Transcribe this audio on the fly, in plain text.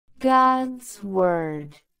God's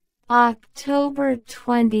Word. October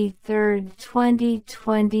 23,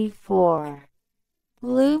 2024.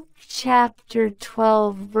 Luke chapter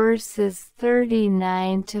 12 verses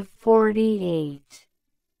 39 to 48.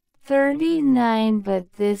 39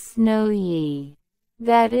 But this know ye,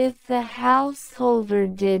 that if the householder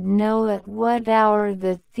did know at what hour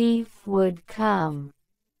the thief would come,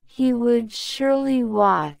 he would surely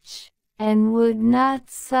watch, and would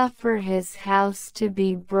not suffer his house to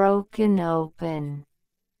be broken open.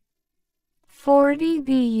 40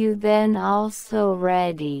 Be you then also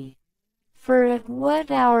ready, for at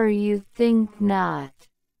what hour you think not,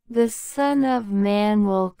 the Son of Man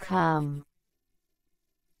will come.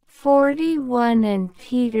 41 And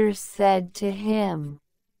Peter said to him,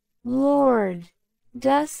 Lord,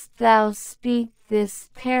 dost thou speak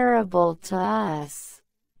this parable to us,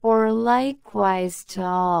 or likewise to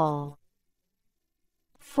all?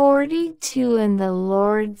 42 And the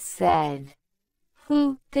Lord said,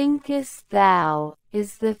 Who, thinkest thou,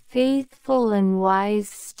 is the faithful and wise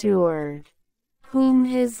steward, whom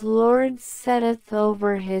his Lord setteth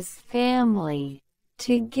over his family,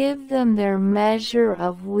 to give them their measure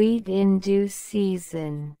of wheat in due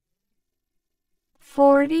season?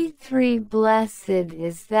 43 Blessed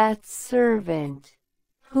is that servant,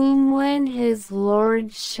 whom when his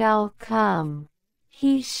Lord shall come,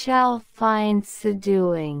 he shall find so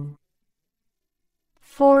doing.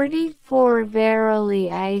 44 Verily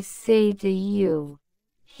I say to you,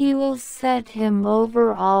 he will set him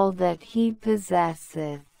over all that he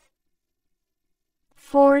possesseth.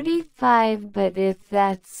 45 But if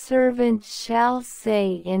that servant shall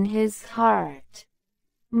say in his heart,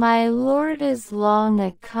 My Lord is long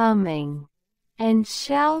a-coming, and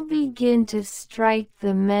shall begin to strike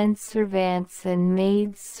the menservants and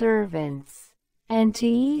maidservants, and to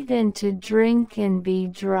eat and to drink and be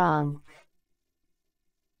drunk.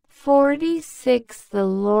 46 The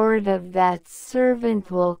Lord of that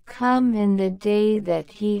servant will come in the day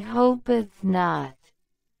that he hopeth not,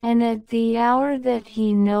 and at the hour that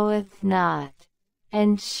he knoweth not,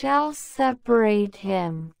 and shall separate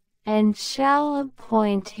him, and shall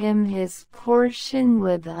appoint him his portion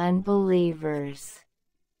with unbelievers.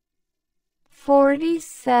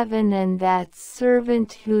 47 And that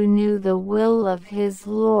servant who knew the will of his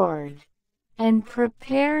Lord, and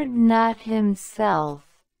prepared not himself,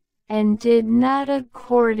 and did not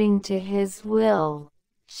according to his will,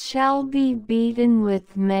 shall be beaten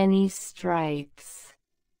with many stripes.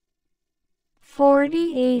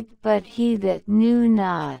 48 But he that knew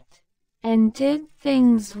not, and did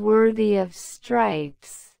things worthy of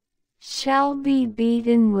stripes, shall be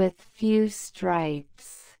beaten with few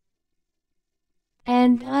stripes.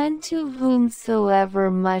 And unto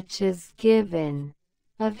whomsoever much is given,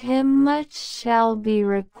 of him much shall be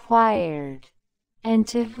required, and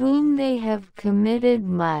to whom they have committed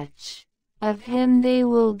much, of him they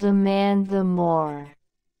will demand the more.